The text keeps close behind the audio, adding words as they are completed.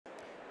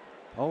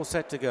All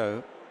set to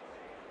go.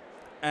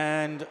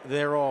 And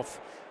they're off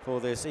for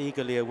this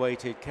eagerly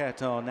awaited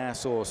Qatar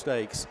Nassau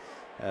Stakes.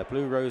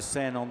 Blue Rose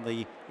Cen on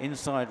the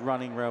inside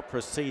running rail,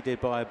 preceded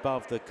by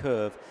above the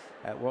curve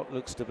at what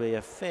looks to be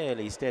a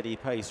fairly steady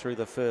pace through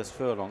the first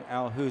furlong.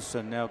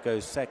 Husn now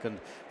goes second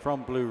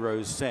from Blue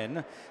Rose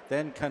Cen.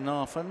 Then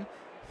Carnarvon,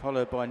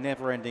 followed by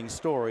Never Ending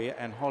Story,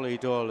 and Hollie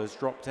Doyle has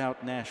dropped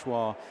out.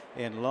 Nashwa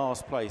in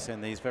last place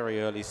in these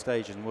very early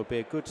stages and will be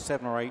a good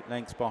 7 or 8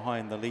 lengths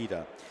behind the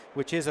leader,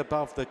 which is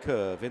above the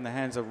curve in the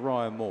hands of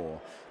Ryan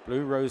Moore.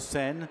 Blue Rose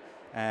Cen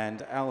and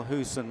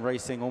Husn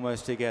racing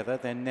almost together.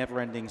 Then Never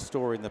Ending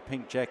Story in the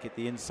pink jacket,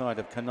 the inside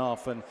of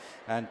Carnarvon,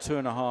 and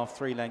 2.5,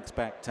 3 lengths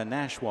back to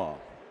Nashwa.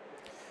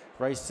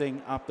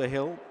 Racing up the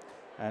hill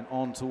and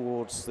on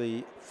towards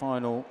the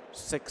final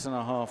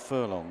 6.5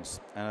 furlongs,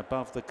 and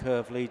above the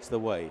curve leads the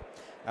way.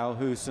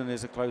 Husn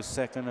is a close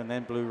second, and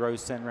then Blue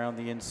Rose Cen round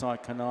the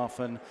inside,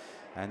 Carnarvon,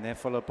 and they're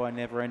followed by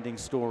Never Ending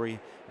Story,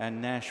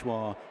 and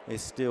Nashwa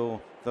is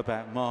still the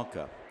back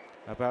marker.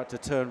 About to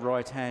turn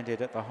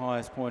right-handed at the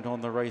highest point on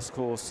the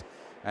racecourse,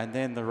 and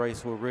then the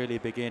race will really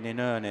begin in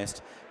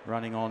earnest,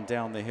 running on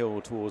down the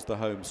hill towards the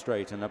home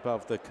straight, and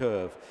above the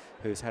curve,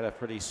 who's had a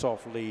pretty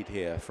soft lead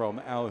here from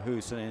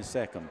Husn in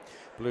second.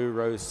 Blue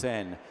Rose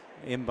Cen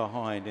in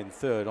behind in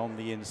third, on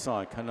the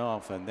inside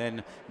Carnarvon,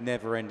 then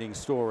Never Ending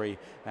Story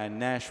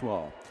and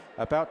Nashwa.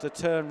 About to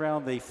turn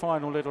round the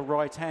final little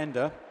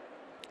right-hander,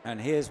 and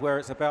here's where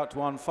it's about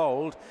to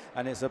unfold,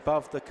 and it's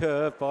above the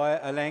curve by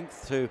a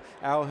length to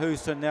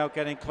Husn, now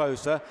getting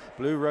closer.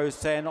 Blue Rose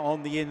Cen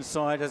on the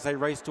inside as they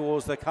race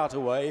towards the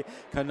cutaway.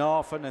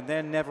 Carnarvon and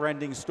then Never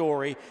Ending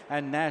Story,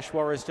 and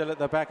Nashwa is still at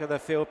the back of the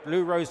field.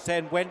 Blue Rose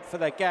Cen went for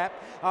the gap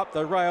up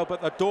the rail,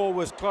 but the door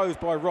was closed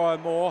by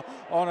Ryan Moore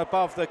on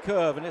above the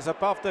curve, and it's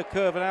above the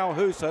curve and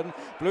Husn.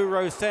 Blue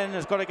Rose Cen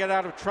has got to get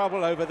out of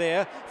trouble over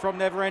there from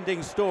Never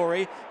Ending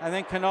Story, and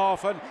then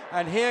Carnarvon,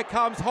 and here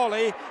comes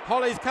Hollie.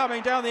 Hollie's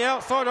coming down the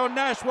outside on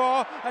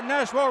Nashwa, and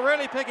Nashwa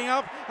really picking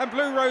up, and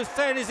Blue Rose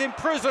Cen is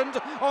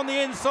imprisoned on the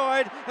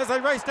inside as they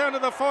race down to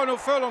the final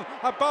furlong.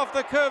 Above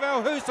the curve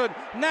Husn,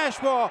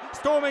 Nashwa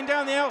storming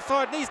down the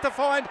outside, needs to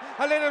find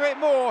a little bit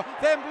more.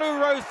 Then Blue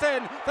Rose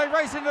Cen, they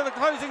race into the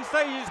closing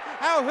stages.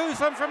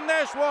 Husn from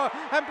Nashwa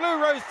and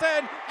Blue Rose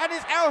Cen, and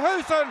it's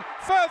Husn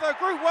further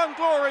Group 1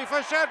 glory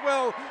for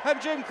Shadwell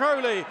and Jim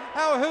Crowley.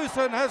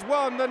 Husn has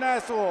won the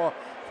Nassau.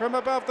 From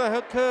above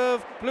the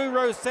curve, Blue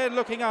Rose Cen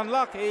looking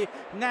unlucky.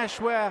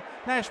 Nashwa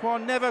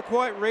never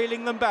quite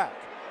reeling them back.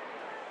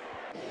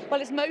 Well,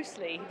 it's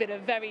mostly been a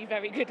very,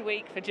 very good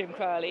week for Jim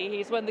Crowley.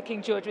 He's won the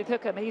King George with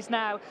Hookham. He's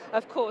now,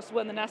 of course,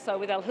 won the Nassau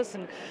with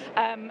Husn.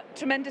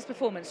 Tremendous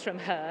performance from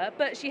her,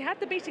 but she had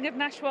the beating of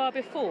Nashwa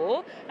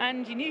before,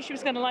 and you knew she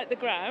was going to like the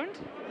ground.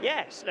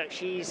 Yes, look,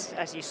 she's,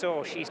 as you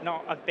saw, she's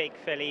not a big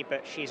filly,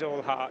 but she's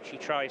all heart. She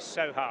tries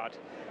so hard.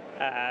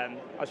 I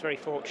was very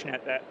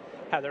fortunate that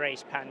how the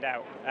race panned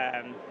out.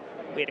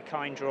 We had a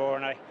kind draw,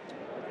 and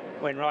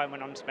when Ryan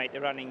went on to make the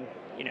running,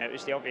 you know, it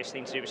was the obvious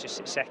thing to do was just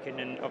sit second,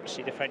 and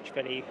obviously the French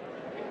filly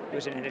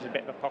was in a little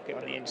bit of a pocket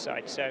on the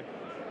inside, so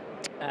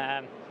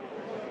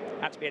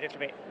had to be a little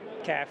bit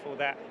careful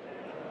that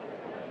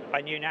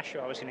I knew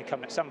Nashwa was going to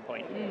come at some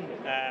point.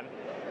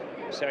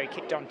 So he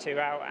kicked on 2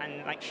 out,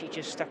 and like she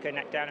just stuck her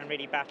neck down and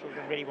really battled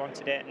and really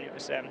wanted it, and it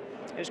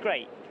was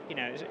great. You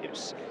know,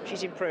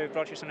 she's improved.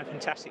 Roger's done a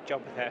fantastic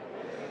job with her.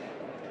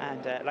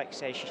 And like you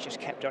say, she's just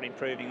kept on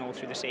improving all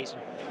through the season.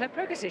 Her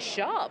progress is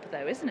sharp,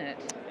 though, isn't it?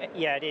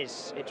 Yeah, it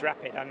is. It's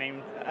rapid. I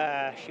mean,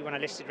 she won a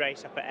listed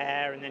race up at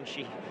Ayr, and then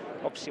she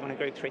obviously won a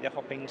Group 3, the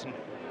Hoppings, and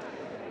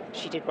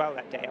she did well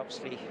that day,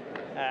 obviously.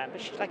 But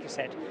she, like I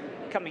said,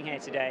 coming here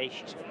today,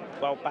 she's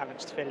a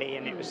well-balanced filly,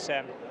 and it was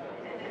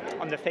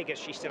on the figures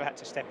she still had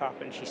to step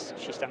up, and she's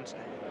done so.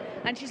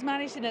 And she's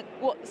managed in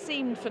what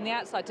seemed from the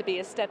outside to be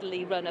a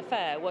steadily run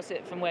affair. Was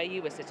it from where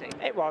you were sitting?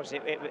 It was.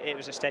 It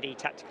was a steady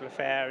tactical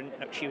affair, and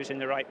look, she was in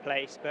the right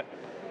place. But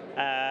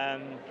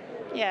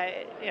yeah,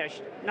 you know,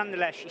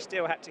 nonetheless, she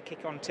still had to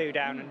kick on 2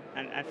 down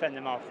and fend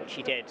them off, which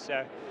she did.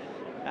 So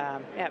yeah,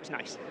 it was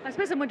nice. I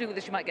suppose I'm wondering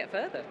whether she might get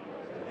further.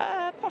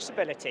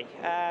 Possibility.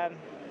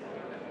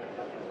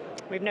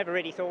 We've never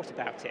really thought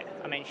about it.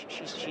 I mean,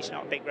 she's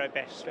not a big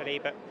robust filly,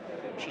 but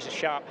she's a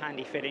sharp,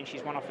 handy filly, and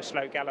she's won off a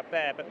slow gallop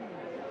there. But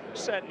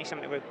certainly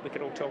something we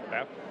could all talk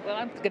about. Well,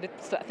 I'm going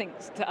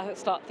to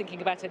start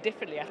thinking about her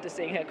differently after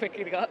seeing her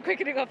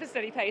quickening off a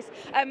steady pace.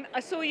 I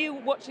saw you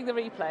watching the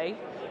replay.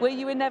 Were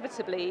you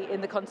inevitably, in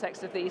the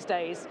context of these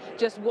days,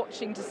 just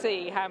watching to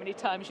see how many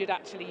times you'd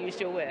actually used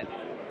your whip?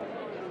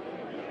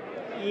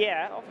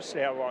 Yeah,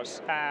 obviously I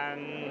was,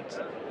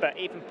 but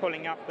even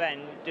pulling up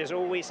then, there's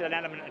always an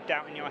element of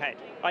doubt in your head.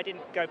 I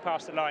didn't go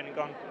past the line and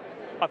gone,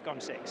 I've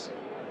gone 6.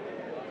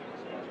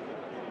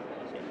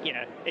 You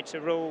know, it's a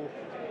rule.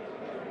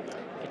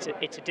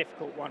 It's a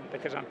difficult one,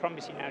 because I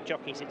promise you now,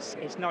 jockeys,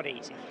 it's not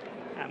easy,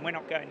 and we're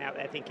not going out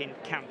there thinking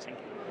counting.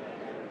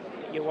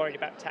 You're worried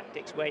about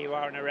tactics, where you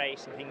are in a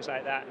race and things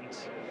like that, and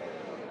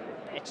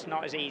it's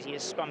not as easy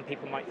as some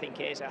people might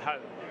think it is at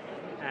home.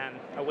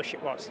 I wish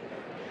it was.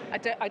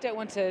 I don't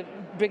want to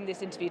bring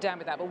this interview down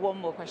with that, but one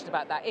more question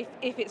about that.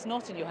 If it's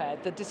not in your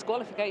head, the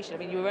disqualification, I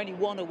mean, you were only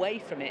one away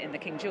from it in the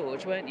King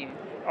George, weren't you?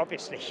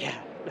 Obviously, yeah.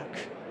 Look,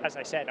 as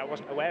I said, I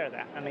wasn't aware of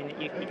that. I mean,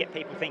 you get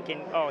people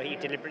thinking, oh, he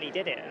deliberately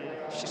did it, and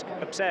it's just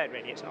absurd,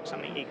 really. It's not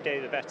something you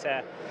do, but,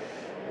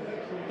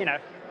 you know,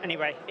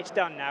 anyway, it's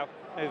done now.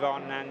 Move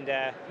on, and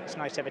it's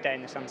nice to have a day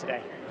in the sun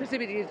today.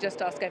 Presumably you just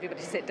ask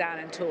everybody to sit down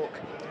and talk.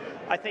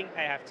 I think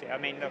they have to. I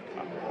mean, look,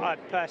 I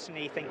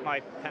personally think my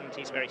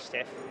penalty is very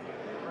stiff.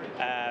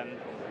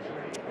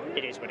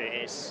 It is what it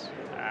is.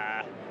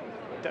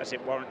 Does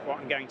it warrant what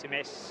I'm going to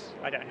miss?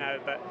 I don't know,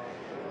 but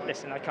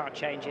listen, I can't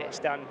change it. It's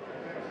done.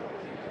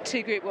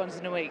 2 Group 1s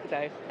in a week,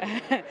 though.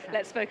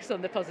 Let's focus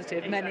on the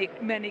positive. Exactly.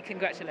 Many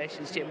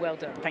congratulations, Jim. Well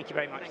done. Thank you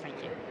very much.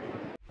 Thank you.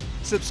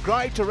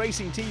 Subscribe to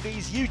Racing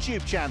TV's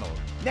YouTube channel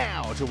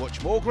now to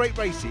watch more great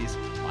races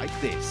like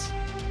this.